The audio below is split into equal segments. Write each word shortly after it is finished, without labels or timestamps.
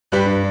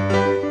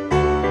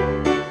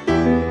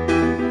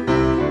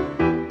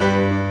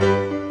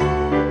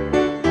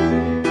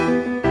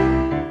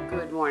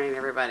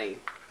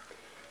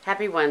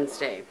Happy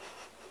Wednesday.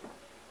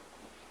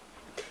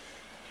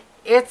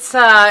 It's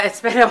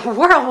been a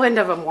whirlwind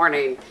of a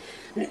morning.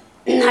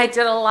 I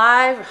did a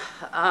live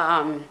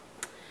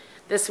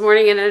this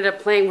morning and ended up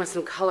playing with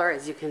some color,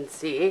 as you can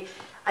see.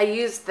 I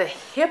used the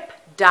Hip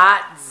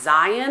Dot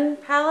Zion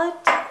palette,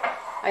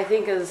 I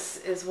think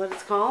is what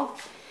it's called.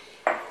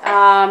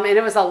 And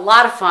it was a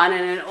lot of fun,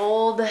 and an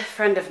old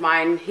friend of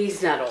mine,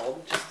 he's not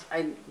old, just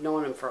I've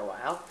known him for a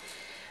while.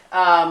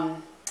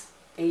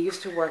 He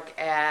used to work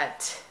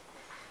at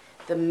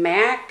the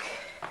Mac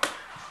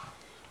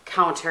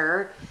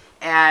counter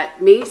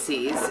at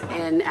Macy's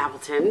in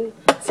Appleton.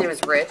 His name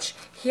is Rich.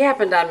 He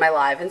happened on my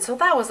live, and so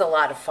that was a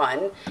lot of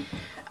fun.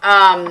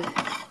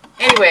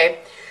 Anyway,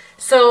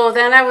 so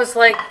then I was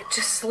like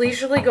just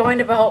leisurely going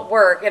about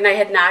work, and I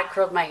had not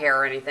curled my hair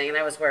or anything, and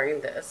I was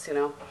wearing this, you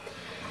know.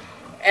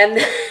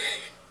 And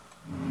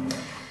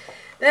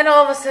then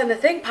all of a sudden a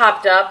thing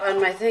popped up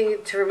on my thing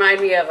to remind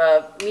me of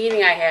a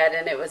meeting I had,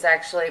 and it was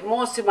actually,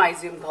 most of my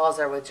Zoom calls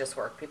are with just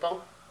work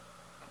people.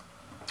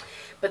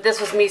 But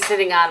this was me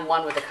sitting on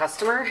one with a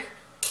customer,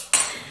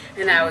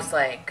 and I was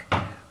like,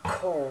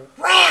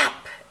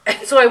 crap!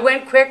 And so I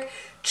went quick,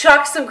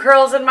 chucked some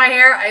curls in my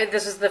hair.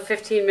 This is the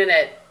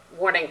 15-minute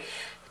warning.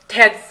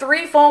 Had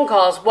 3 phone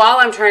calls while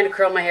I'm trying to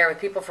curl my hair with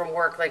people from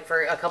work, like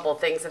for a couple of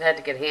things that had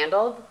to get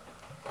handled.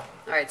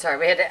 All right,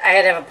 sorry, I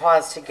had to have a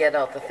pause to get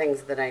out the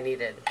things that I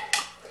needed.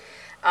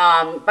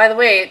 By the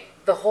way,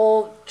 the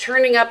whole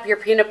churning up your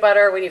peanut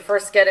butter when you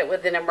first get it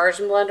with an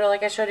immersion blender,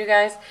 like I showed you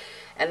guys,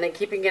 and then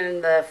keeping it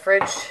in the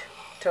fridge,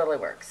 totally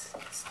works.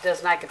 It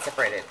does not get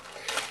separated.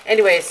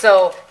 Anyway,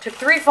 so took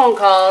 3 phone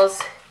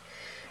calls.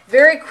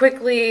 Very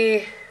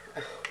quickly,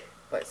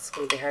 but it's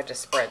going to be hard to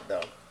spread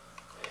though.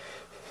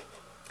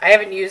 I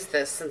haven't used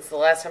this since the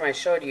last time I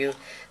showed you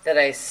that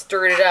I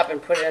stirred it up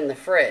and put it in the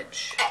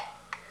fridge.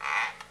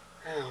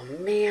 Oh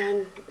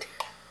man,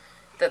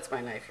 that's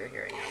my knife you're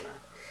hearing on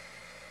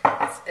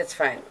that. It's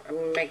fine.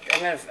 I'm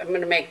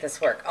gonna make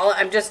this work.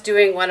 I'm just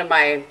doing one of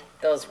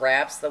those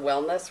wraps, the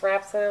wellness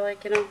wraps that I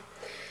like, you know,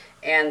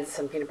 and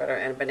some peanut butter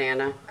and a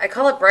banana. I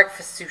call it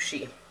breakfast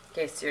sushi. In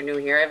case you're new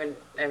here,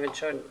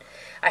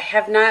 I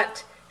have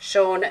not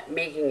shown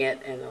making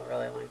it in a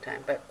really long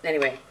time. But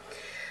anyway,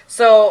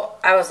 so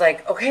I was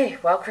like, okay,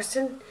 well,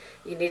 Kristin,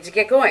 you need to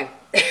get going.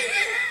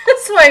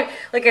 So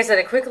like I said,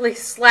 I quickly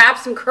slapped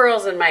some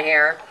curls in my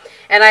hair.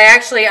 And I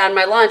actually, on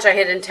my lunch, I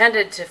had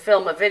intended to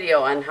film a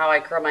video on how I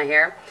curl my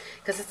hair,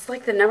 because it's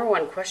like the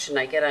 #1 question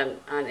I get on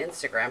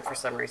Instagram for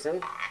some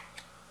reason.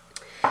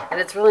 And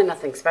it's really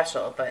nothing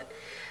special, but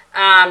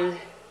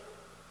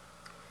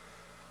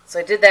so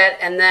I did that,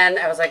 and then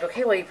I was like,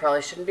 okay, well, you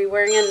probably shouldn't be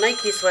wearing a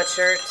Nike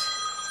sweatshirt.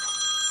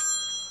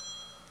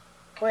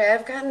 Boy,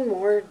 I've gotten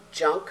more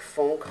junk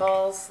phone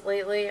calls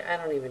lately. I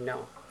don't even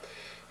know.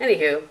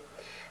 Anywho,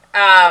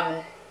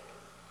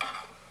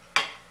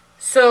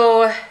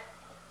 so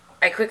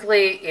I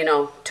quickly, you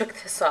know, took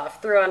this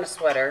off, threw on a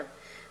sweater.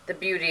 The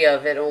beauty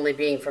of it only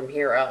being from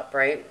here up,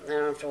 right? I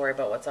don't have to worry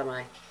about what's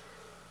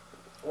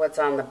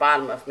on the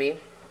bottom of me,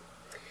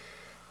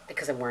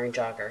 because I'm wearing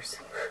joggers.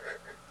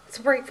 It's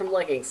a break from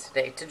leggings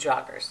today to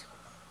joggers.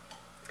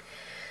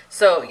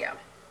 So yeah,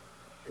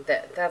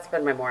 that's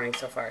been my morning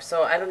so far.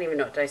 So I don't even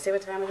know. Did I say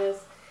what time it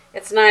is?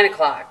 It's 9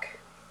 o'clock.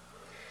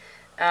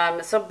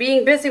 So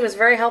being busy was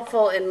very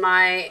helpful in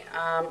my,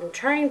 I'm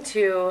trying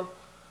to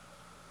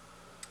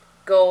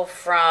go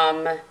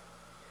from,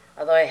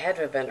 although I had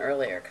to have been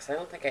earlier because I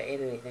don't think I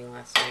ate anything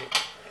last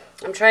night.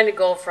 I'm trying to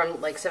go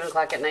from like 7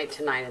 o'clock at night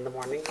to 9 in the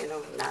morning, you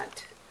know,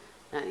 not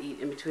eat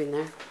in between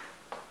there.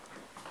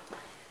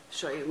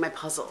 Show you my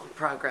puzzle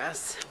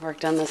progress.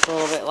 Worked on this a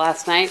little bit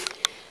last night.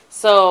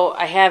 So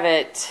I have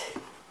it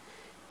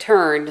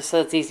turned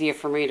so it's easier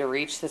for me to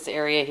reach this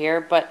area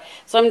here. But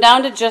so I'm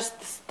down to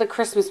just the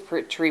Christmas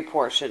tree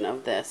portion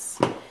of this.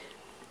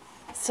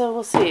 So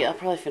we'll see. I'll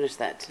probably finish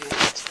that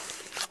tonight.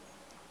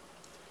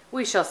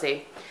 We shall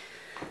see.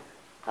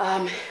 We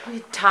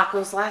had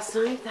tacos last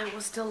night. That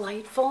was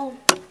delightful.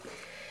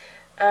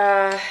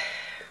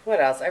 What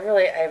else? I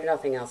have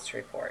nothing else to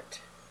report.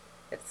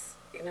 It's,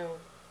 you know,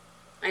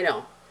 I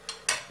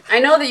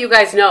know that you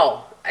guys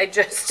know. I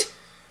just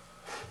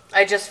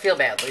feel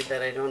badly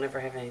that I don't ever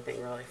have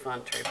anything really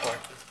fun to report.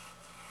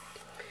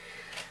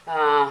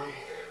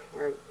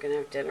 We're gonna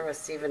have dinner with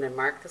Stephen and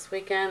Mark this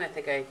weekend. I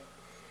think I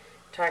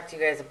talked to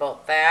you guys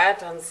about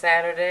that on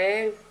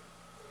Saturday.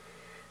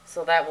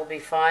 So that will be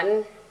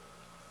fun.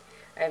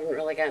 I haven't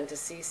really gotten to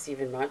see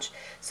Stephen much.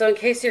 So in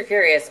case you're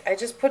curious, I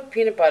just put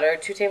peanut butter,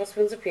 2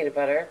 tablespoons of peanut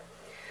butter,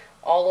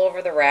 all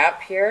over the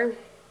wrap here.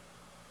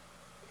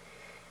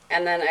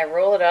 And then I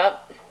roll it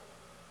up.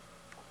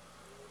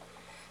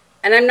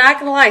 And I'm not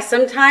going to lie,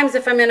 sometimes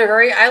if I'm in a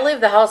hurry, I leave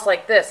the house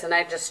like this and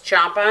I just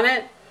chomp on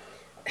it.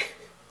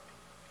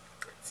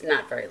 It's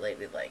not very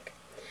ladylike.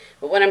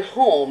 But when I'm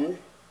home,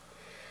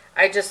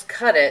 I just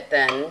cut it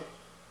then.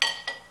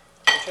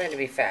 I'm trying to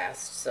be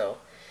fast, so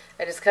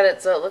I just cut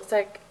it so it looks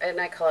like, and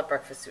I call it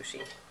breakfast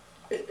sushi.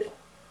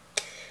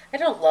 I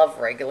don't love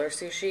regular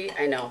sushi.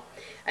 I know.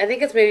 I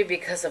think it's maybe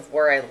because of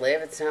where I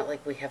live. It's not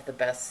like we have the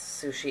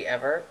best sushi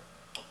ever.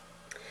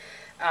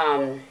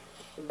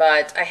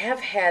 But I have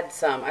had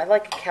some. I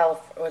like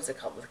what is it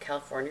called? The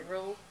California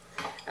roll.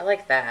 I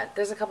like that.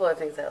 There's a couple other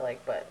things I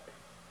like, but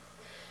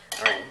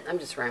all right. I'm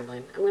just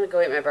rambling. I'm gonna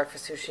go eat my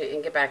breakfast sushi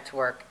and get back to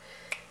work,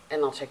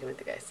 and I'll check in with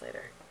the guys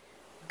later.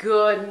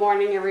 Good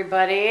morning,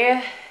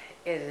 everybody.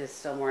 It is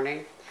still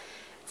morning.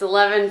 It's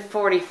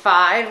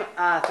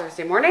 11:45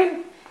 Thursday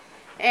morning,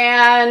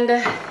 and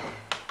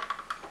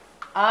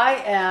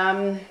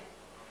I've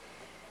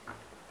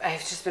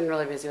just been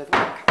really busy with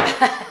work.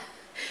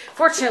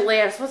 Fortunately,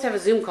 I was supposed to have a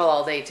Zoom call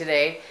all day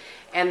today,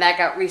 and that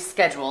got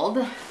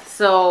rescheduled,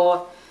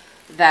 so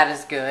that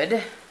is good.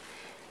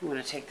 I'm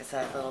going to take this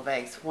out of little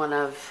bags.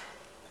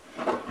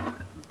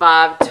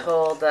 Bob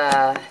told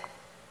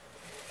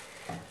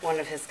one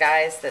of his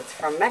guys that's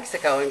from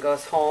Mexico and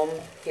goes home,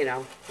 you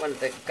know, one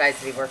of the guys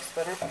that he works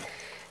with,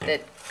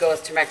 that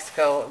goes to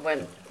Mexico,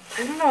 when,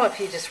 I don't know if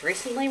he just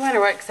recently went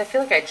or what, because I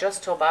feel like I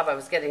just told Bob I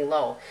was getting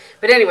low.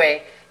 But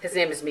anyway, his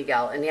name is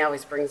Miguel, and he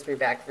always brings me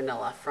back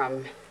vanilla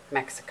from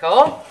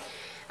Mexico,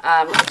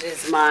 which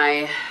is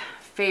my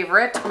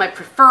favorite, my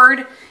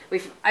preferred.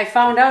 I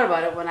found out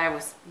about it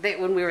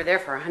when we were there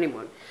for our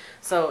honeymoon.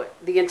 So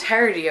the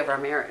entirety of our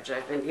marriage,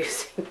 I've been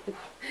using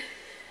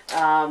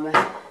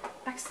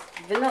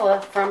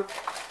vanilla from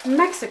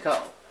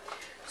Mexico.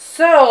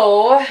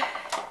 So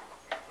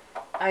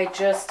I had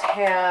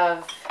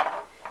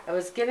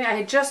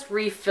just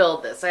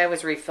refilled this. I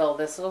always refill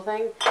this little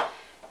thing,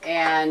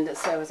 and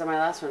so I was on my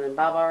last one, and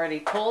Bob already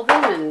told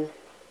them, and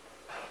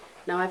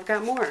now I've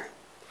got more. I'm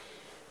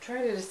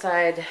trying to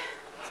decide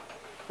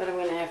what I'm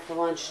going to have for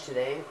lunch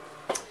today.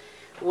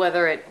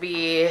 Whether it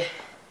be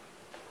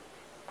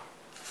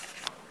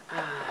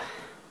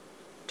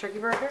turkey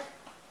burger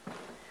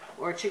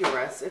or chicken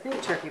breast. I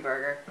think turkey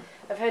burger.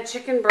 I've had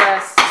chicken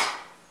breast.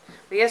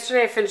 But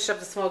yesterday I finished up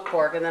the smoked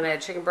pork, and then I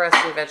had chicken breast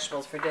and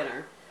vegetables for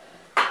dinner.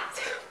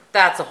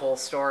 That's a whole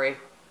story.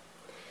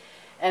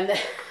 And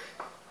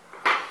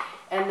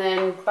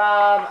then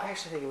Bob, I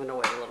actually think I'm going to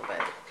wait a little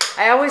bit.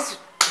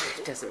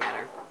 It doesn't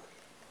matter.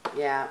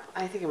 Yeah,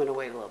 I think I'm going to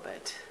wait a little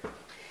bit.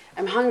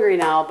 I'm hungry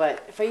now,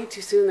 but if I eat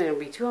too soon, then I'll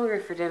be too hungry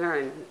for dinner,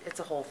 and it's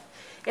a whole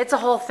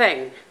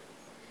thing.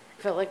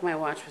 I felt like my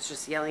watch was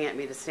just yelling at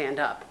me to stand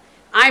up.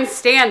 I'm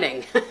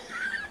standing.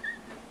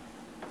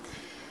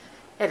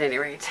 At any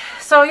rate.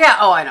 So yeah,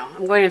 I know.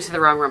 I'm going into the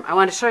wrong room. I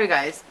want to show you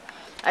guys.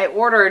 I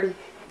ordered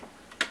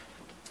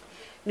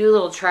new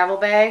little travel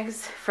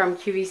bags from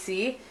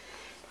QVC,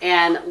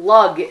 and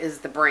Lug is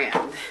the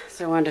brand.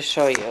 So I wanted to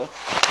show you.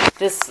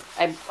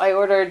 I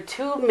ordered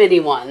 2 mini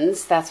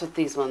ones. That's what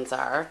these ones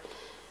are.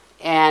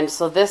 And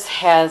so this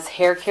has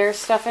hair care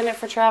stuff in it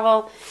for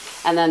travel,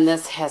 and then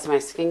this has my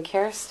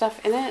skincare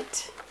stuff in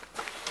it.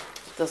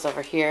 Put those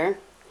over here.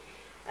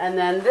 And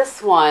then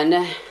this one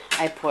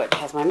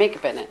has my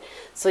makeup in it.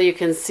 So you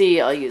can see,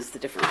 I'll use the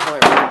different color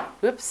one.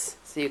 Whoops.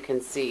 So you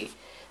can see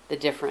the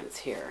difference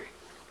here.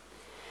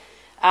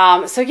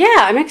 So yeah,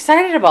 I'm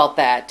excited about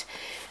that.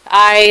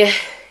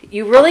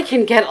 You really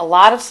can get a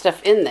lot of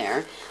stuff in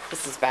there.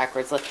 This is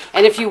backwards.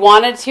 And if you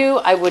wanted to,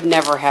 I would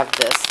never have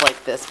this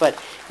like this,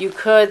 but you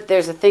could.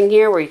 There's a thing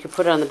here where you could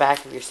put it on the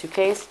back of your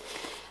suitcase.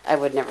 I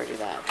would never do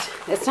that.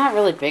 It's not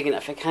really big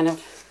enough.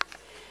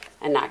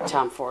 I knocked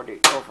Tom Ford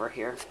over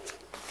here.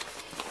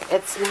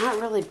 It's not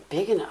really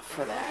big enough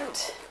for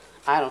that.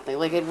 I don't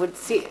think. It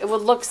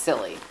would look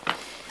silly.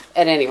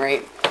 At any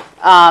rate.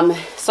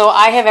 So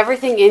I have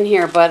everything in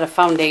here but a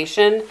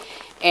foundation,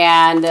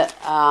 and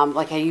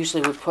like I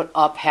usually would put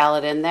a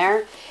palette in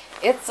there.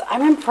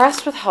 I'm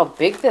impressed with how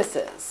big this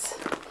is.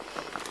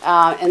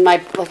 And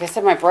like I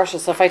said, my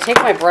brushes. So if I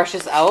take my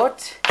brushes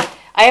out,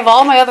 I have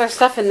all my other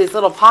stuff in these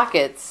little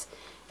pockets.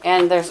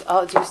 And do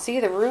you see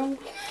the room?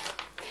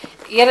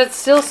 Yet it's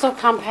still so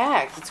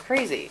compact. It's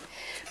crazy.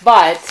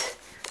 But,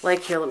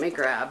 here, let me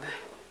grab.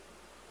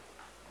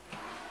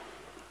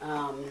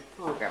 I'll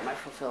grab my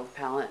Fulfilled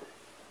palette.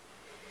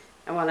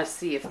 I want to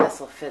see if this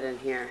will fit in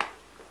here.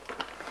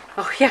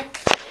 Oh, yeah.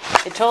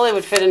 It totally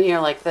would fit in here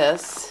like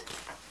this.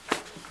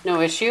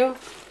 No issue.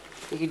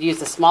 You could use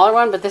the smaller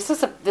one, but this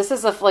is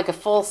like a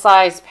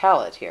full-size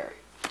palette here.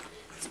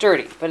 It's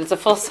dirty, but it's a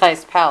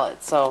full-size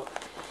palette, so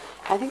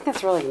I think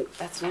that's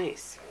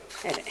nice.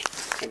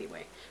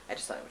 Anyway, I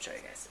just thought I would show you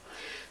guys.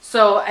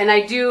 So, and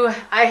I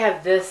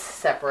have this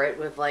separate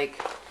with I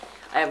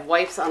have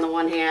wipes on the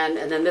one hand,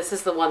 and then this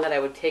is the one that I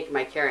would take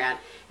my carry-on.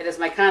 It has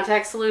my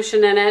contact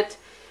solution in it,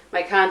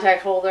 my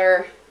contact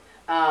holder.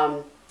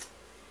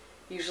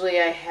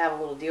 Usually I have a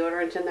little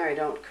deodorant in there. I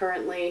don't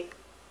currently.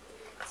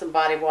 Some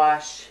body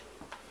wash.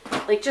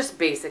 Just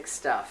basic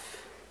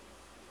stuff.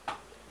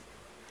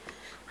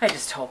 I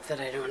just hope that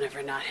I don't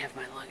ever not have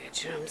my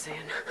luggage, you know what I'm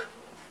saying?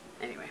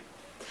 Anyway.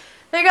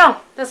 There you go.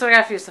 That's what I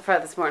got for you so far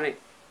this morning.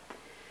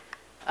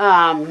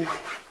 Alright,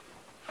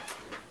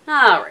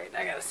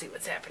 I gotta see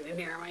what's happening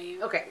here.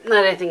 Okay,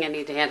 not anything I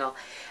need to handle.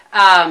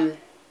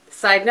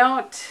 Side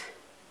note,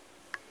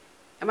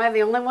 am I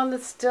the only one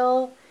that's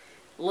still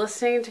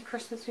listening to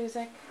Christmas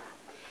music.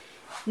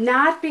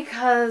 Not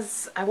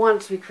because I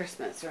want it to be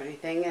Christmas or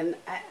anything, and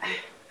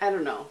I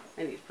don't know.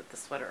 I need to put the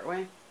sweater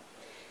away.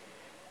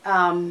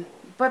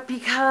 But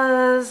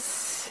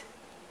because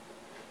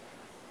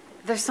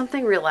there's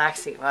something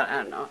relaxing about it. I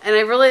don't know. And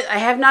I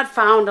have not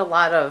found a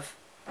lot of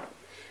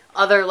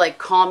other like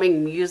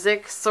calming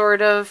music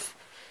sort of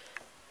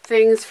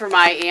things for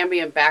my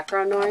ambient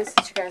background noise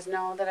that you guys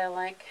know that I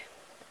like.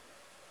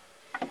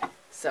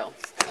 So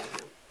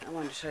I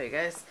wanted to show you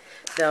guys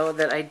though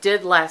that I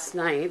did last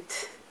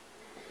night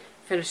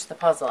finish the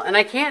puzzle, and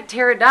I can't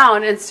tear it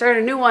down and start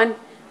a new one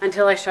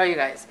until I show you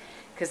guys,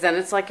 because then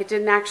it's like it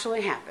didn't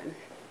actually happen.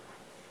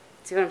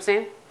 See what I'm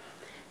saying?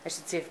 I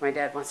should see if my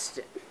dad wants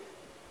to do.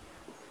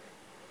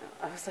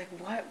 I was like,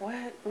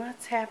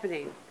 what's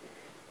happening?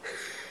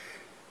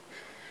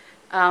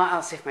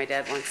 I'll see if my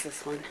dad wants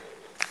this one.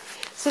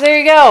 So there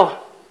you go.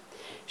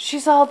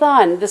 She's all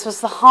done. This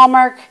was the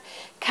Hallmark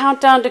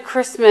Countdown to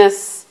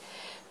Christmas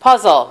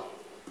puzzle.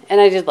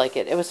 And I did like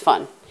it. It was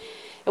fun.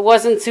 It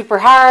wasn't super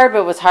hard, but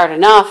it was hard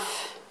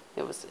enough.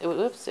 It was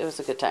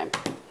a good time.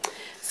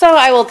 So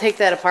I will take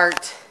that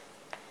apart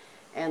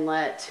and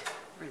where's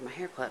my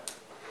hair clip?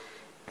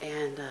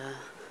 And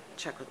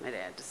check with my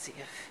dad to see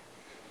if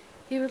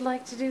he would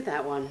like to do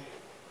that one.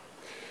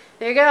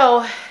 There you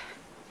go.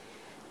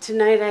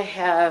 Tonight I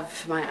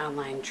have my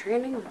online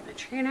training with my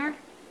trainer.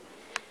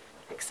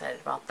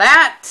 Excited about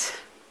that,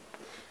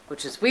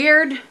 which is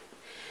weird.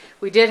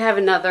 We did have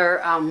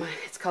another,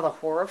 it's called a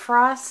horror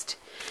frost,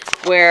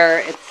 where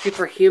it's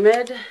super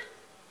humid.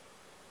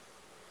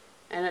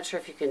 I'm not sure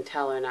if you can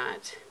tell or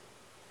not,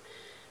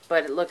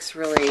 but it gets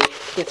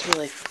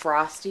really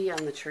frosty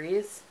on the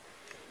trees.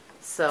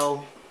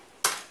 So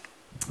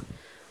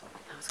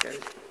that was good.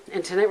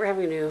 And tonight we're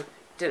having a new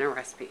dinner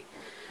recipe.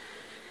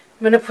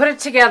 I'm going to put it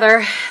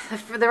together.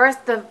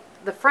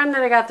 The friend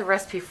that I got the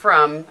recipe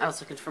from, I was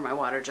looking for my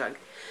water jug.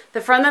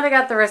 The friend that I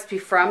got the recipe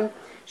from,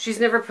 she's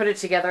never put it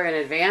together in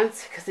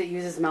advance because it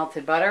uses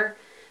melted butter.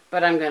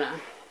 But I'm going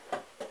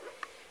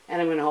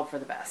to hope for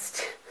the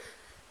best.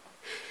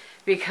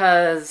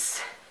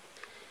 Because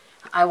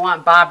I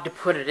want Bob to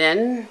put it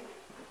in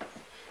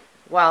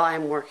while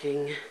I'm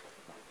working,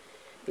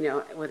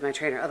 with my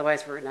trainer.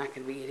 Otherwise, we're not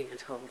going to be eating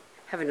until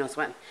heaven knows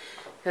when.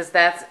 Because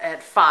that's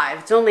at 5.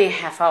 It's only a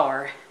half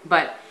hour,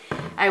 but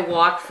I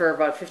walk for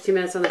about 15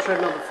 minutes on the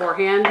treadmill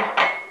beforehand,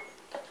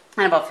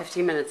 and about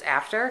 15 minutes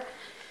after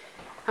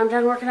I'm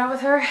done working out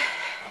with her,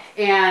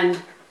 and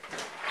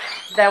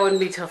that wouldn't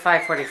be till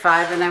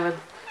 5:45, and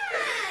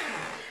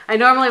I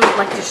normally would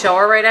like to show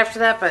her right after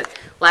that, but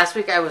last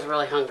week I was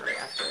really hungry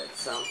after it,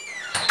 so.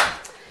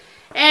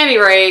 At any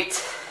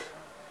rate,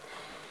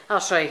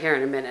 I'll show you here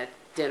in a minute,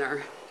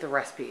 dinner, the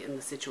recipe and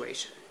the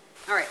situation.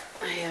 All right,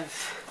 I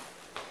have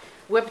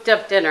whipped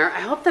up dinner. I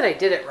hope that I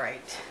did it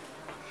right.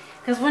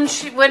 Because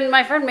when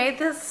my friend made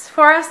this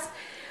for us,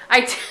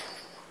 I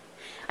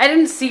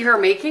didn't see her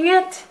making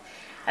it.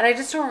 And I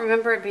just don't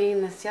remember it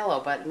being this yellow.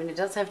 But, it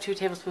does have 2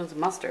 tablespoons of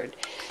mustard.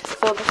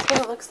 So that's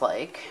what it looks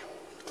like.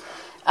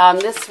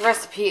 This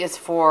recipe is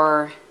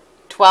for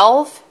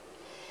 12.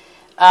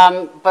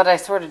 But I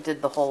sort of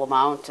did the whole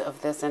amount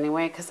of this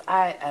anyway. Because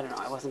I don't know,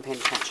 I wasn't paying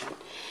attention.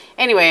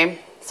 Anyway,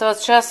 so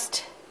it's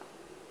just,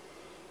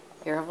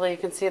 here, hopefully you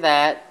can see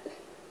that.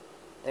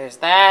 There's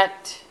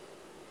that.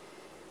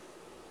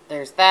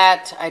 There's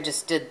that. I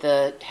just did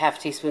the half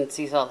teaspoon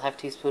sea salt, half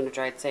teaspoon of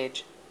dried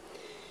sage.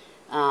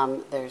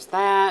 There's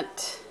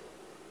that.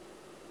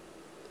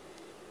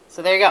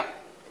 So there you go.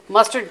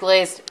 Mustard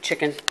glazed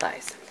chicken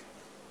thighs.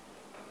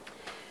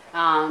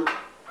 Like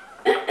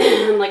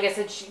I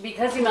said,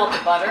 because you melt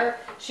the butter,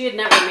 she had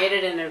never made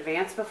it in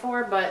advance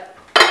before, but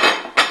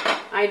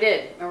I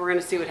did, and we're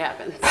going to see what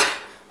happens.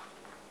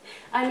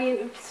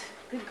 Oops,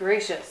 good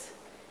gracious.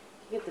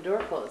 Get the door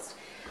closed.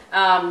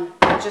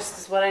 Just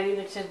is what I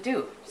needed to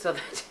do so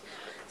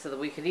that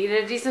we could eat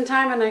at a decent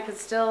time and I could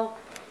still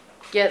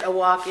get a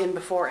walk in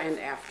before and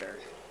after.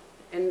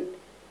 And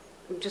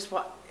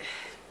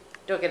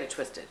don't get it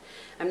twisted.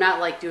 I'm not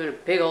like doing a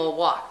big old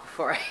walk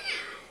before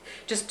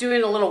just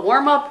doing a little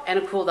warm up and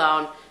a cool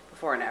down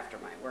before and after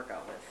my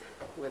workout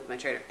with my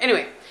trainer.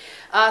 Anyway,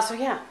 so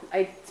yeah,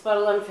 it's about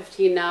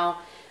 11:15 now.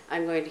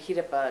 I'm going to heat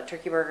up a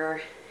turkey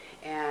burger,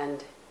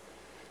 and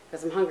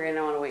because I'm hungry and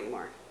I don't want to wait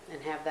anymore.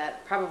 And have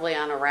that probably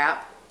on a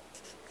wrap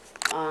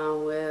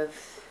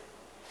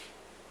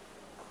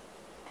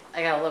I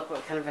gotta look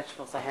what kind of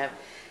vegetables I have.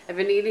 I've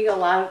been eating a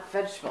lot of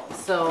vegetables,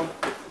 so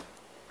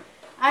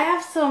I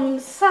have some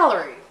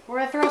celery. We're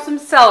gonna throw some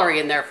celery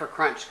in there for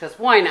crunch, because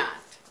why not?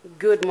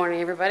 Good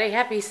morning, everybody.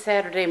 Happy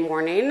Saturday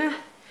morning.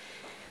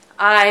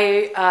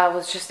 I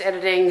was just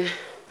editing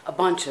a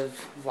bunch of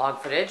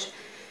vlog footage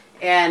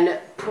and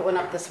put one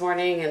up this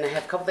morning, and I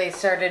have a couple days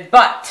started,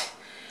 but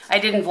I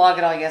didn't vlog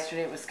it all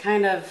yesterday. It was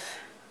kind of,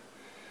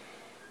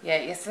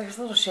 yes, there was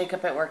a little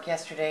shake-up at work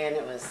yesterday, and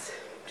it was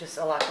just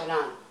a lot going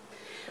on.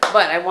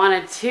 But I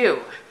wanted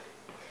to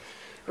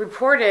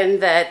report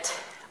in that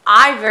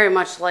I very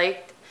much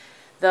liked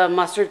the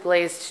mustard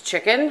glazed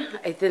chicken.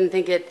 I didn't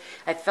think it,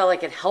 I felt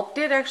like it helped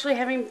it actually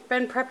having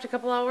been prepped a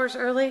couple hours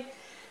early.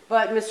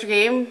 But Mr.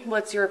 Gehm,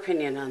 what's your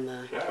opinion on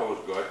the... Yeah, it was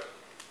good.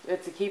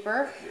 It's a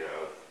keeper?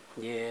 Yeah.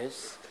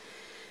 Yes.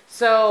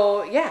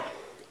 So, yeah.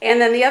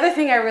 And then the other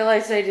thing I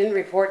realized I didn't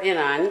report in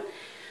on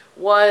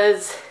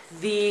was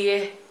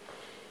the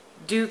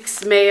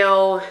Duke's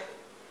Mayo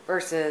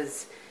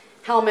versus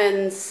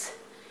Hellman's.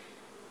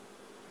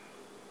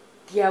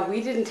 Yeah,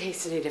 we didn't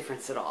taste any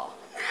difference at all.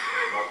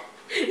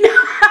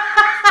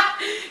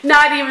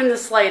 Not even the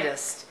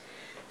slightest.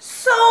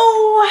 So,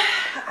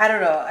 I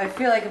don't know. I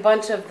feel like a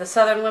bunch of the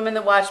southern women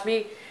that watch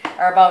me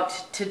are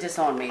about to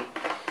disown me.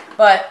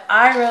 But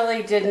I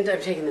really didn't.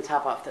 I'm taking the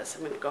top off this.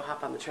 I'm going to go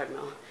hop on the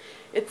treadmill.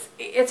 It's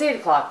 8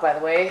 o'clock, by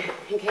the way,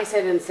 in case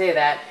I didn't say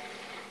that.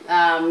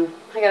 I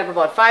got up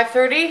about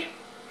 5:30.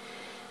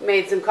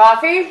 Made some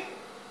coffee.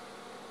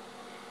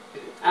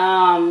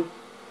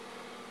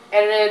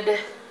 Edited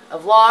a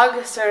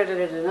vlog. Started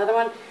editing another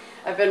one.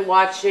 I've been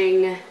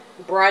watching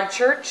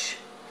Broadchurch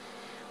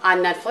on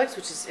Netflix,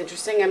 which is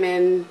interesting.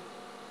 I'm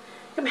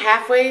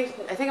halfway.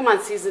 I think I'm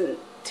on season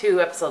 2,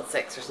 episode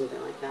 6 or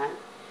something like that.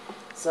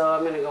 So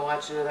I'm going to go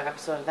watch another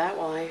episode of that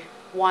while I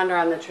wander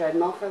on the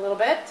treadmill for a little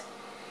bit.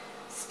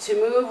 To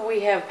move, we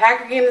have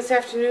Packer game this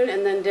afternoon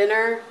and then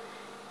dinner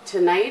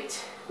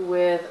tonight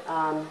with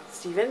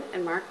Steven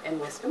and Mark and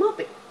Wes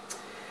Gamalpi.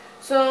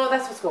 So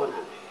that's what's going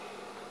on.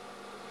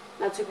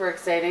 Not super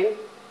exciting.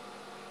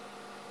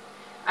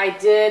 I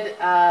did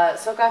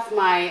soak off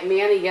my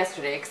Manny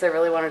yesterday because I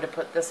really wanted to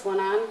put this one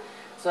on.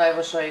 So I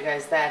will show you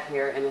guys that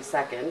here in a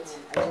second.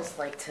 I just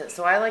like to,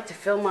 so I like to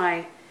fill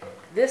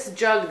this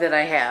jug that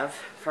I have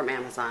from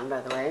Amazon,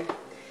 by the way,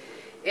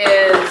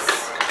 is,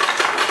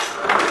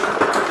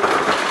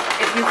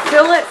 if you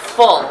fill it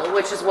full,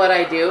 which is what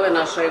I do, and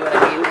I'll show you what I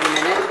mean in a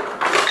minute.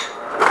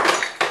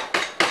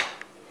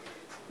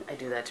 I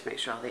do that to make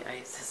sure all the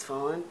ice is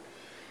fallen.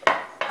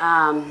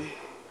 I'm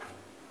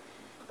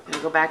going to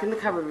go back in the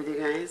cupboard with you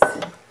guys.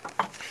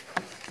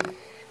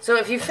 So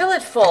if you fill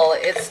it full,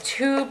 it's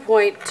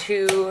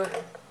 2.2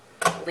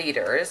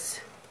 liters.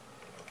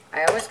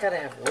 I always got to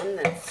have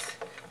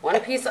one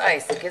piece of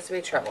ice that gives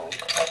me trouble.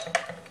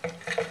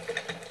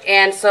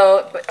 And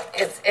so,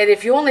 and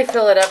if you only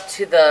fill it up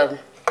to the,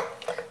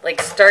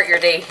 like, start your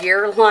day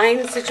here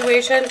line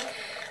situation,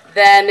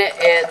 then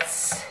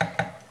it's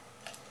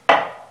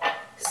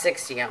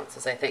 60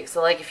 ounces, I think.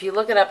 So, like, if you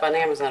look it up on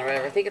Amazon or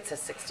whatever, I think it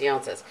says 60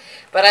 ounces.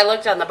 But I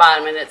looked on the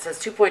bottom, and it says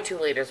 2.2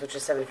 liters, which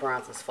is 74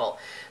 ounces full.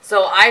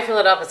 So I fill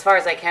it up as far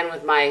as I can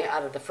with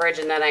out of the fridge,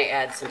 and then I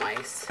add some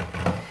ice.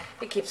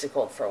 It keeps it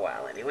cold for a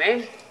while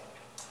anyway.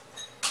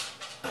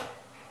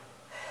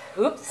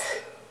 Oops.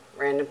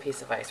 Random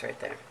piece of ice right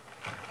there.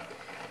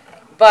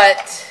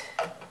 But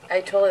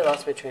I totally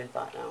lost my train of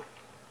thought now.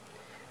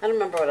 I don't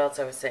remember what else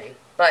I was saying.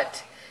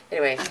 But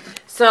anyway,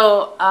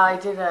 so I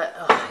did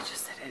I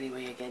just said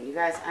anyway again. You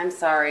guys, I'm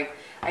sorry.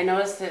 I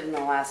noticed it in the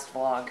last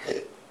vlog.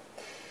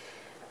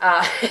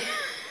 I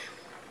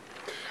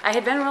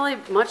had been really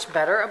much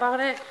better about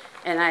it,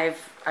 and I've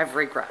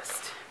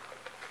regressed.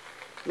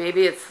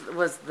 Maybe it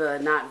was the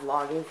not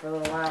vlogging for a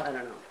little while. I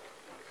don't know.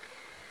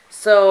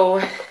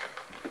 So,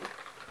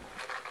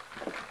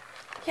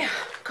 yeah,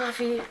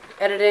 coffee,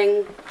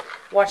 editing,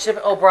 watching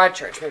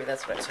Broadchurch. Maybe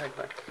that's what I was talking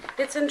about.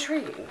 It's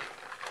intriguing.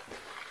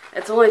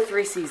 It's only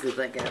 3 seasons,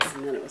 I guess,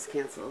 and then it was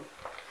canceled.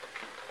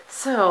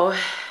 So,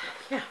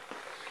 yeah,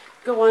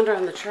 go wander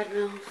on the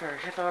treadmill for a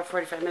half hour,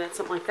 45 minutes,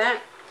 something like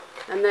that,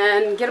 and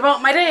then get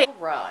about my day. All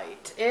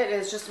right, it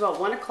is just about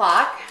 1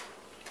 o'clock.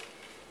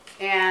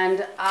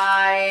 And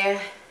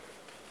I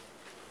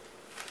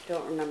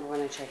don't remember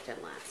when I checked in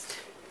last.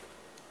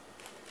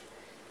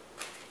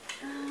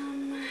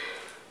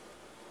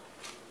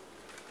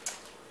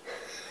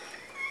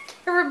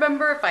 I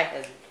remember if I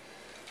had.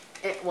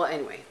 Well,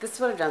 anyway, this is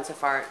what I've done so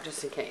far,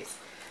 just in case.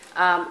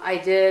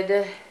 I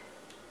did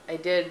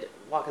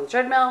walk on the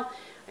treadmill.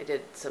 I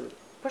did some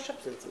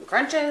push-ups and some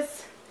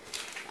crunches,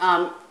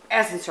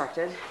 as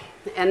instructed,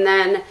 and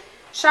then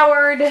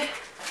showered,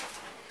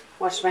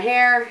 washed my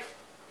hair.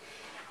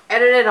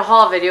 Edited a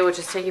haul video, which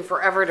is taking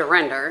forever to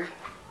render.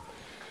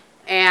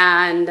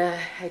 And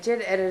I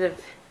did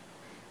edit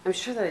I'm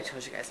sure that I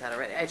told you guys that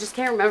already. I just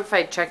can't remember if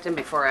I checked in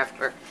before or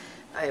after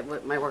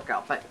my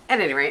workout. But at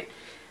any rate,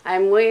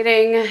 I'm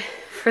waiting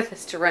for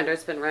this to render.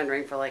 It's been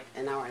rendering for like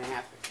an hour and a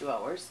half or 2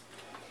 hours.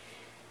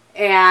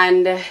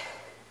 And it's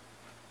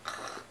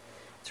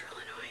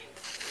really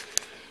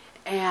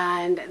annoying.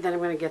 And then I'm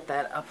going to get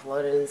that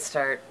uploaded and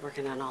start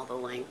working on all the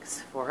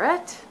links for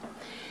it.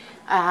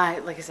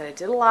 Like I said, I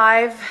did a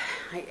live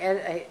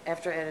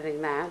after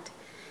editing that,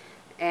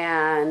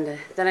 and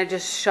then I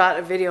just shot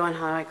a video on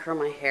how I curl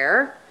my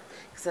hair,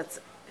 because that's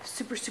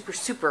super, super,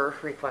 super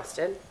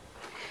requested.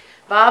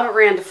 Bob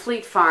ran to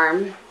Fleet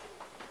Farm,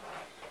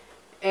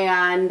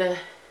 and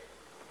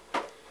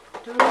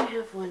don't I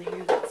have one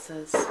here that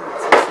says what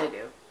it says I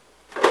do?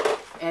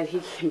 And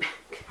he came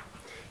back.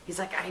 He's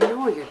like, I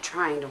know you're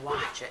trying to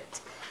watch it,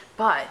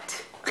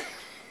 but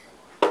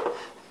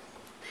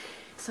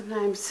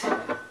sometimes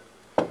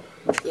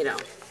you know,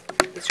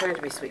 he's trying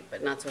to be sweet,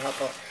 but not so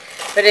helpful.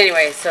 But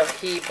anyway, so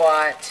he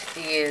bought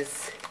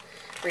these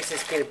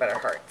Reese's Peanut Butter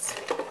Hearts.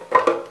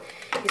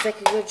 He's like,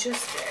 I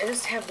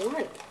just have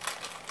one,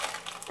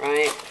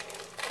 right?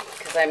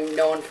 Because I'm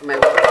known for my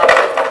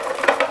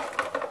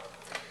willpower.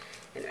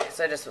 Anyway,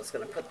 so I just was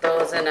going to put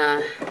those in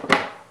a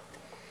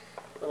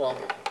little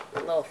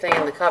thing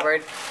in the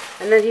cupboard.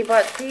 And then he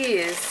bought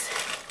these,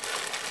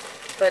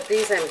 but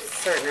these I'm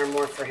certain are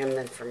more for him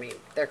than for me.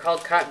 They're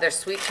called, they're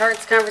Sweet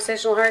Tarts,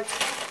 Conversational Hearts.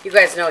 You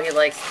guys know he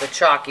likes the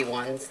chalky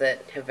ones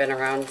that have been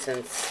around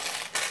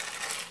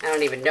since, I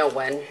don't even know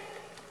when.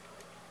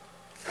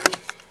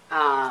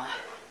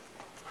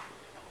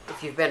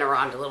 If you've been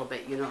around a little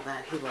bit, you know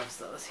that he loves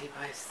those. He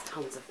buys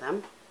tons of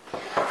them.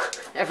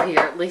 Every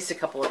year, at least a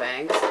couple of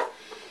bags.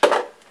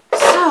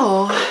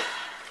 So,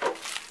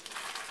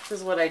 this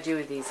is what I do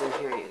with these in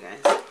here, you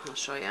guys. I'll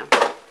show you.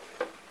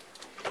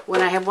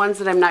 When I have ones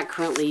that I'm not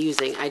currently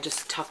using, I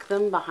just tuck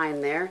them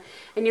behind there,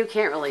 and you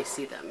can't really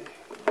see them.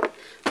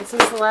 And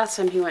since the last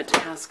time he went to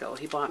Costco,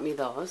 he bought me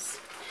those.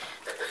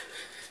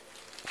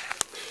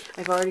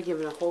 I've already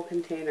given a whole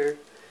container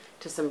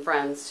to some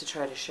friends to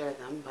try to share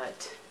them,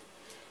 but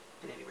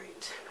at any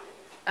rate.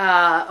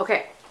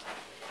 Okay.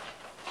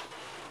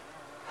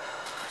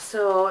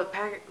 So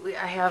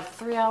I have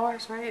 3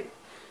 hours, right?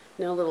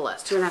 No, a little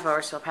less. 2.5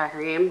 hours till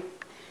Packer game.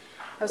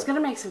 I was going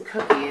to make some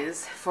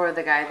cookies for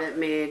the guy that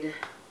made,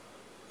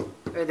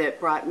 or that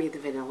brought me the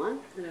vanilla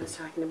that I was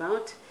talking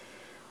about.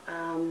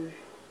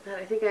 But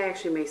I think I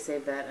actually may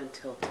save that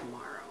until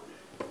tomorrow.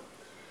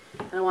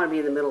 I don't want to be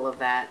in the middle of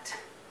that,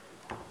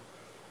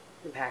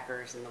 the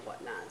Packers and the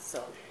whatnot.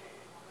 So,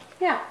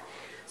 yeah.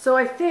 So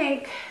I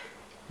think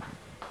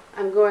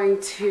I'm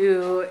going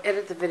to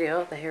edit the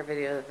video, the hair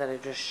video that I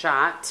just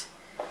shot,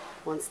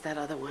 once that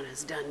other one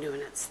is done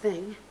doing its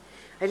thing.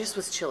 I just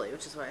was chilly,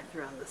 which is why I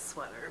threw on this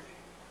sweater.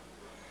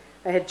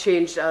 I had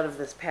changed out of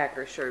this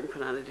Packer shirt and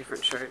put on a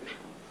different shirt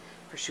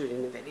for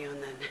shooting the video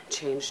and then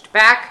changed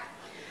back.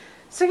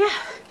 So yeah,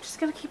 just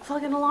gonna keep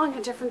plugging along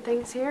at different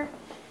things here.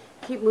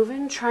 Keep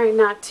moving, trying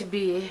not to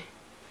be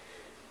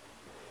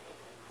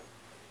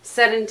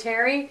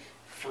sedentary.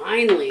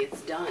 Finally,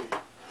 it's done.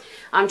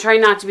 I'm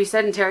trying not to be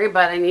sedentary,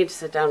 but I need to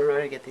sit down in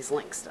order to get these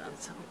links done.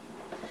 So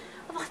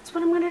well, that's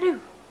what I'm gonna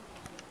do.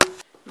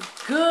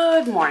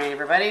 Good morning,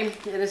 everybody.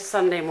 It is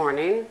Sunday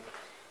morning.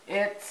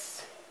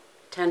 It's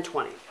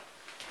 10:20.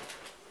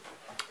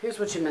 Here's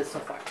what you missed so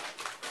far.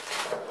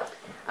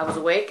 I was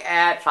awake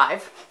at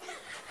 5.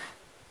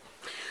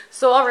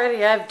 So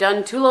already I've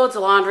done 2 loads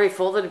of laundry,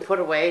 folded and put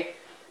away,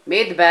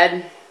 made the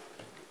bed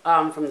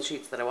from the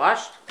sheets that I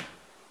washed.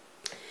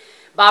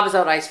 Bob is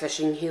out ice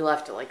fishing. He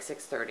left at like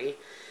 6:30.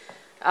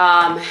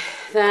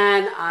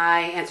 Then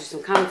I answered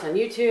some comments on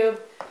YouTube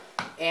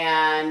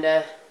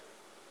and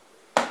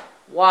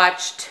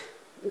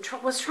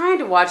was trying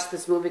to watch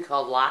this movie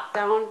called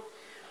Lockdown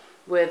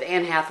with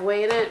Anne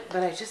Hathaway in it,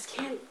 but I just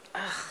can't.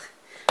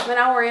 I'm an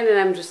hour in and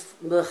I'm just,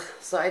 ugh.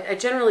 So I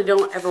generally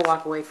don't ever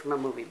walk away from a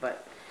movie,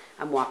 but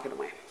I'm walking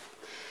away.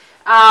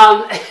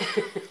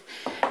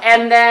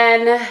 And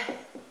then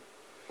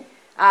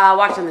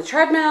walked on the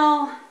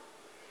treadmill,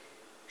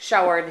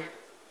 showered,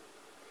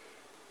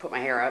 put my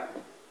hair up.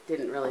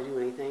 Didn't really do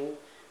anything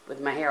with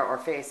my hair or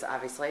face,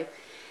 obviously.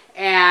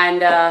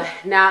 And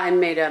now I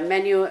made a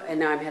menu, and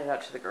now I'm headed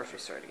out to the grocery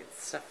store to get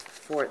stuff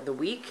for the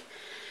week.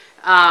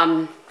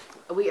 I'm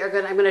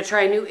gonna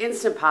try a new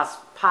Instant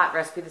Pot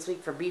recipe this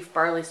week for beef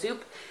barley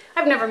soup.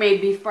 I've never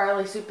made beef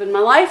barley soup in my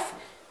life,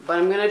 but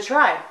I'm gonna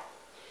try.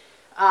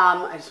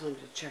 I just wanted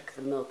to check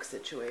the milk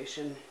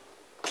situation.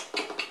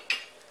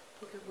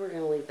 We're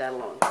gonna leave that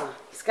alone. So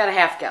it's got a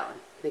 ½ gallon.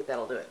 I think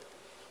that'll do it.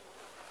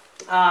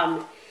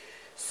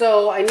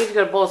 So I need to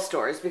go to both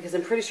stores because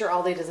I'm pretty sure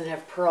Aldi doesn't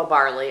have pearl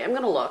barley. I'm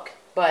gonna look,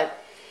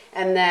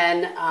 and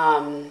then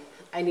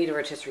I need a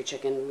rotisserie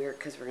chicken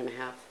because we're gonna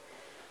have,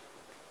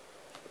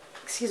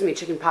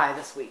 chicken pie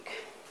this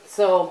week.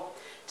 So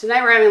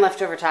tonight we're having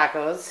leftover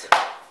tacos,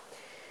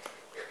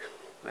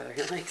 whether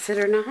he likes it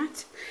or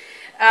not.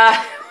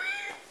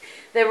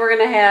 Then we're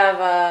gonna have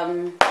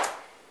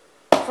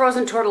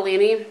frozen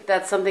tortellini.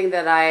 That's something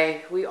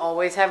that we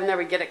always have in there.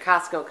 We get at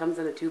Costco. It comes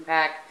in a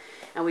 2-pack.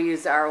 And we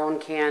use our own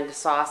canned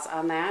sauce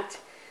on that,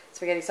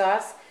 spaghetti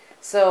sauce.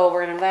 So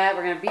we're going to have that.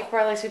 We're going to have beef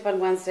barley soup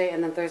on Wednesday,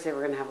 and then Thursday we're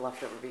going to have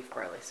leftover beef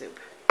barley soup.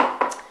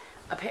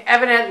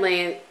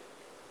 Evidently,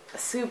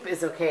 soup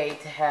is okay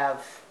to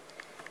have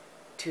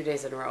 2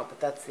 days in a row, but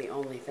that's the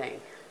only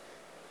thing.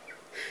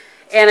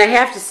 And I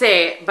have to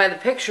say, by the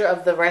picture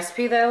of the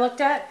recipe that I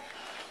looked at,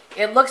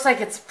 it looks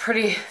like it's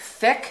pretty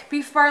thick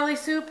beef barley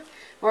soup,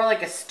 more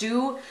like a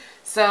stew.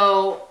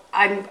 So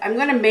I'm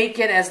going to make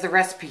it as the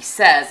recipe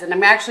says, and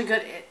I'm actually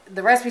good.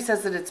 The recipe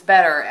says that it's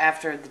better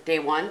after the day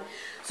 1,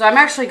 so I'm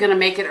actually going to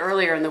make it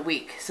earlier in the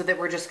week so that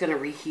we're just going to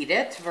reheat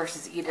it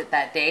versus eat it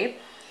that day.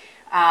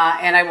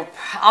 And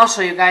I'll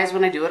show you guys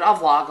when I do it. I'll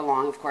vlog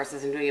along, of course,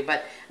 as I'm doing it,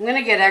 but I'm going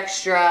to get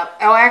extra.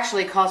 Oh,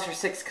 actually, it calls for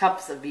 6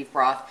 cups of beef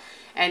broth,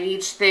 and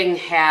each thing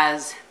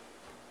has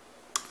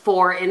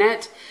 4 in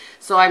it.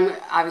 So I'm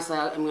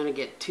going to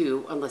get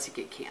 2 unless you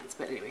get cans.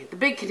 But anyway, the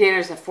big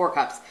containers have 4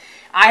 cups.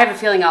 I have a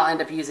feeling I'll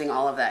end up using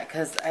all of that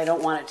because I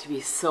don't want it to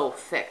be so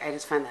thick. I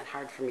just find that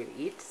hard for me to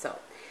eat. So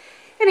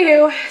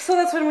anywho, so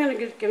that's what I'm going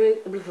to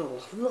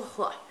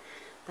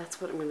that's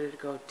what I'm going to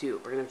go do.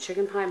 We're going to have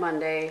chicken pie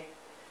Monday.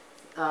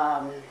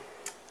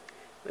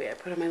 Wait, I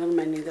put on my little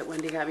menu that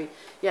Wendy got me.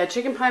 Yeah,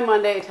 chicken pie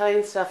Monday,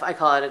 Italian stuff. I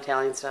call it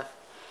Italian stuff.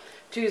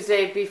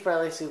 Tuesday, beef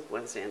barley soup,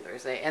 Wednesday and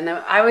Thursday. And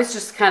then we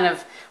just kind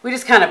of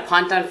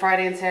punt on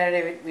Friday and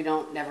Saturday. We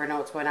don't never know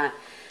what's going on.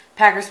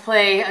 Packers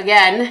play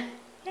again.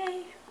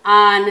 Yay.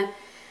 On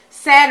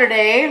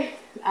Saturday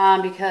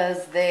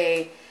because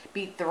they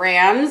beat the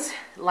Rams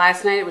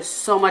last night. It was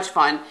so much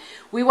fun.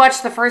 We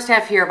watched the first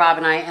half here, Bob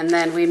and I, and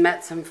then we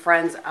met some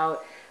friends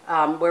out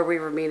where we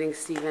were meeting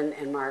Stephen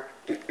and Mark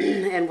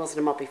and Wilson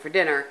and Mulpey for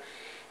dinner.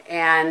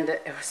 And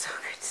it was so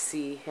good to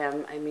see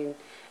him. I mean,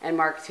 and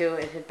Mark too.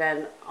 It had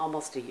been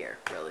almost a year,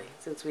 really,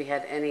 since we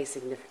had any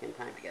significant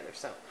time together.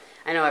 So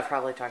I know I've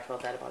probably talked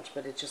about that a bunch,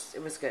 but it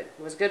was good.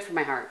 It was good for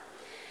my heart.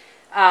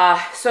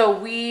 So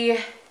we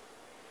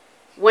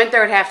went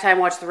there at halftime,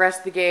 watched the rest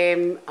of the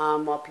game,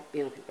 while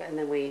and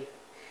then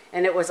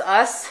and it was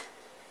us.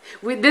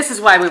 This is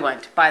why we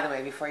went, by the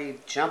way, before you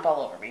jump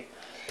all over me.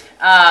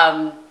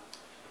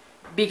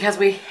 Because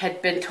we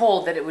had been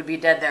told that it would be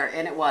dead there,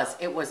 and it was.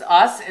 It was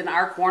us in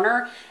our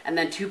corner, and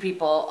then 2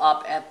 people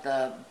up at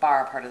the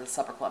bar part of the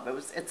supper club.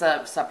 It's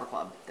a supper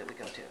club that we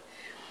go to.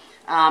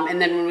 And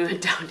then when we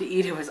went down to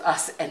eat, it was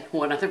us and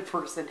one other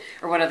person,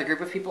 or one other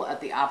group of people at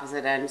the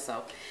opposite end.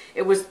 So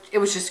it was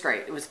just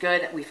great. It was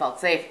good. We felt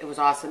safe. It was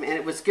awesome. And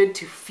it was good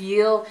to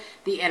feel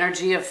the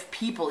energy of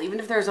people. Even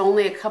if there's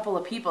only a couple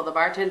of people, the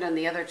bartender and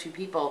the other 2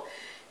 people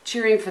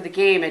cheering for the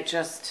game, it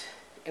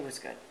was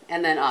good.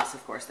 And then us,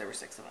 of course, there were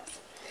 6 of us.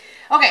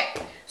 Okay,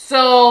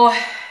 so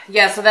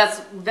yeah, so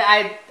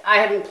I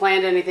haven't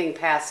planned anything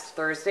past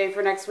Thursday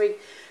for next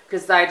week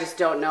because I just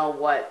don't know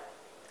what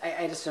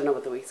I just don't know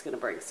what the week's gonna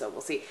bring. So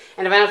we'll see.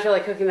 And if I don't feel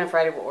like cooking on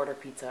Friday, we'll order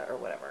pizza or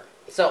whatever.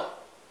 So,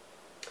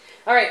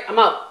 all right, I'm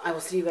out. I will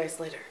see you guys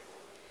later.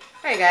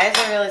 All right, guys.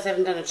 I realize I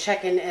haven't done a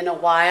check-in in a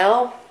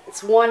while.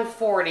 It's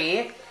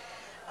 1:40.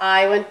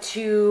 I went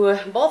to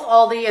both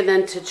Aldi and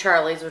then to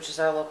Charlie's, which is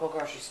our local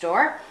grocery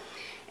store,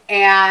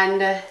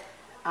 and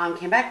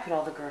came back, put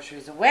all the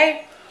groceries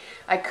away.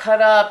 I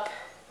cut up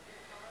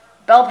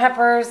bell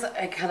peppers.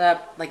 I cut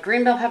up like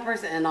green bell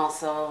peppers and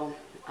also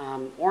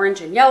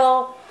orange and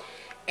yellow,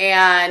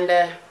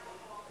 and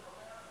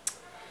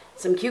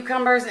some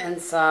cucumbers and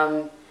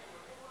some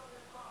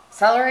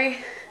celery.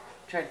 I'm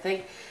trying to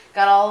think.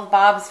 Got all of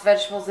Bob's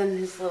vegetables in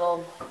his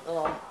little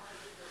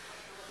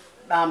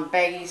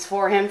baggies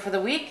for him for the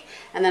week,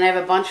 and then I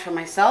have a bunch for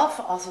myself,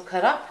 also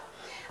cut up.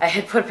 I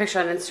had put a picture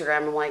on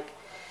Instagram. I'm like,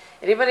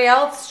 anybody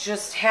else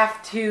just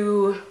have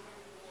to,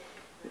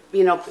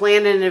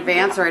 plan in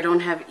advance, or I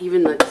don't have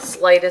even the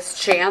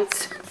slightest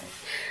chance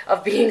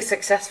of being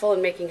successful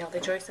in making healthy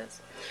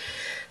choices.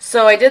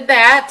 So I did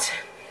that,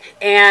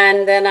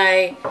 and then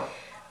I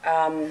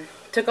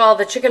took all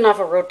the chicken off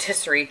a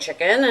rotisserie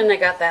chicken, and I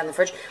got that in the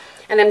fridge.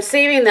 And I'm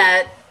saving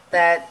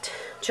that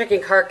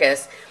chicken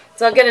carcass,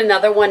 so I'll get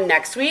another one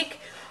next week,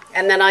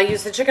 and then I'll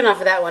use the chicken off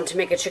of that one to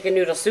make a chicken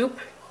noodle soup.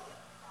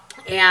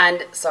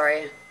 And,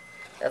 sorry,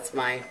 that's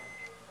my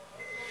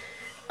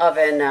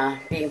oven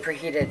being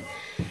preheated.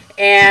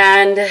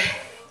 And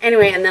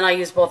anyway, and then I'll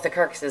use both the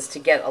carcasses to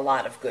get a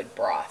lot of good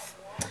broth.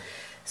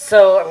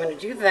 So I'm going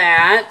to do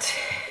that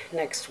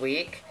next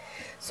week.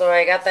 So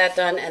I got that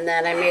done, and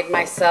then I made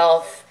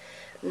myself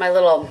my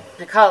little,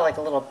 I call it like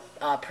a little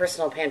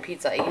personal pan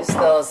pizza. I use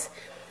those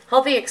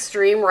Healthy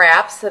Extreme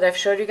wraps that I've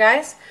showed you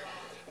guys.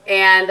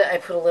 And I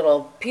put a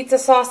little pizza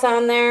sauce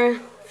on there,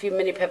 a few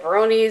mini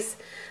pepperonis,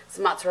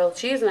 some mozzarella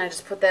cheese, and I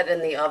just put that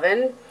in the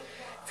oven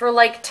for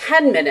like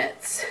 10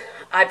 minutes.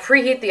 I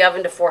preheat the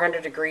oven to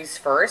 400 degrees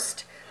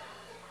first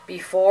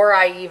before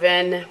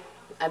I'm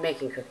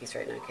making cookies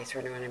right now in case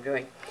you're wondering what I'm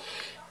doing.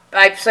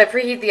 So I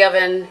preheat the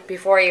oven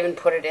before I even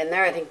put it in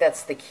there. I think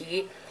that's the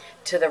key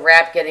to the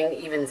wrap getting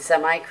even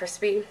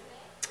semi-crispy.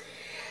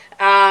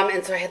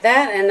 And so I had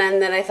that, and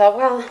then I thought,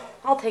 well,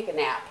 I'll take a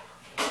nap.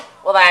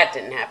 Well, that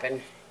didn't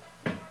happen.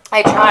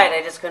 I tried,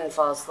 I just couldn't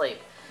fall asleep.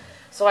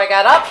 So I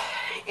got up,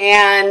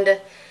 and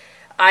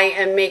I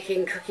am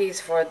making cookies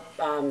for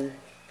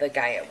the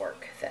guy at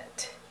work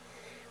that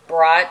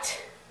brought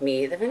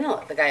me the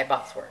vanilla. The guy at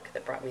Bob's work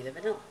that brought me the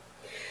vanilla.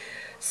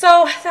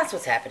 So that's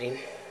what's happening.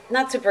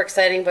 Not super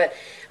exciting, but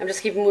I'm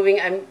just keeping moving.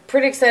 I'm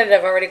pretty excited.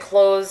 I've already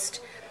closed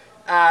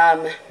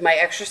my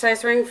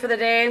exercise ring for the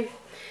day.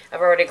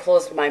 I've already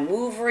closed my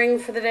move ring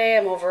for the day.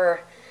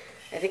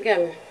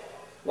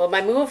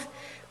 My move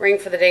ring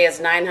for the day is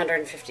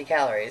 950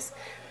 calories.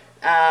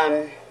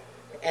 And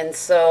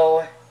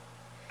so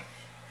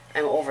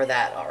I'm over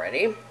that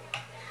already.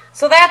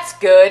 So that's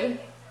good.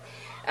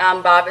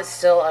 Bob is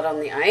still out on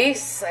the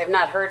ice. I've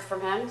not heard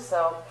from him.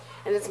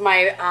 And it's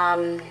not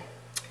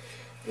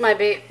my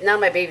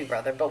baby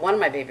brother, but one of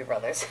my baby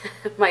brothers,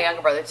 my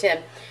younger brother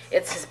Tim.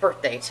 It's his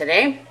birthday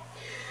today.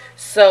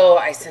 So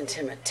I sent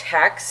him a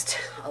text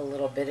a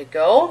little bit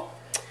ago.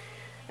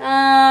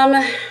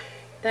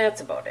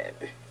 That's about it.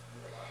 I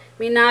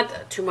mean,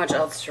 not too much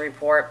else to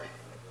report.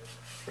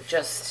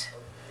 Just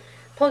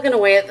plugging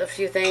away at a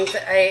few things.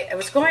 I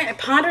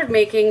pondered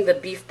making the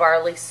beef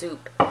barley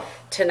soup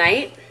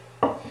tonight,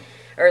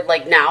 or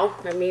like now.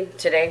 I mean,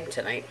 today.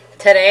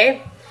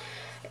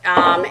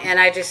 And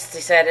I just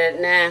decided,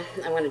 nah,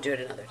 I'm going to do it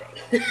another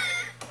day.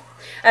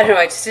 I don't know.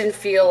 I just didn't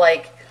feel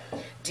like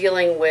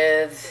dealing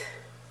with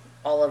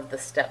all of the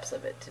steps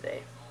of it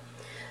today.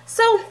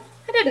 So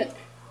I didn't.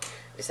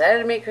 Decided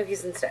to make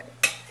cookies instead.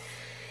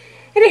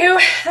 Anywho,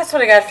 that's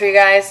what I got for you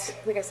guys.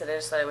 Like I said, I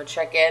just thought I would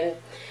check in.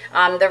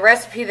 The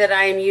recipe that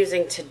I am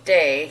using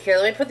today, here,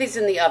 let me put these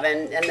in the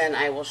oven, and then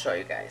I will show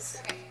you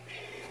guys.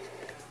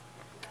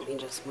 Let me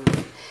just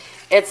move.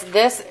 It's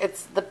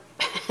the,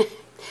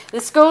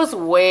 this goes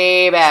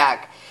way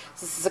back.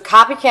 This is a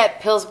copycat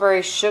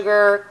Pillsbury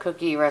sugar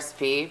cookie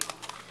recipe.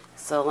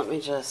 So let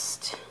me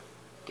just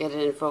get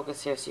it in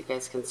focus here so you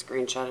guys can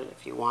screenshot it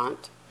if you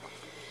want.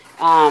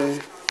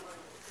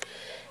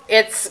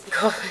 It's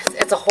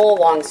a whole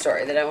long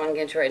story that I want to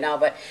get into right now,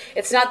 but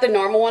it's not the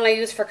normal one I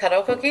use for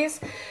cutout cookies,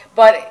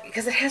 but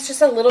because it has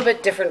just a little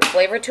bit different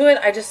flavor to it,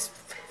 I just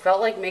felt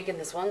like making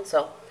this one,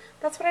 so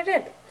that's what I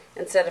did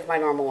instead of my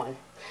normal one.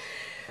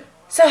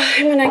 So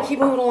I'm going to keep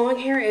moving along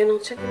here, and I'll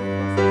check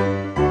it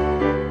out.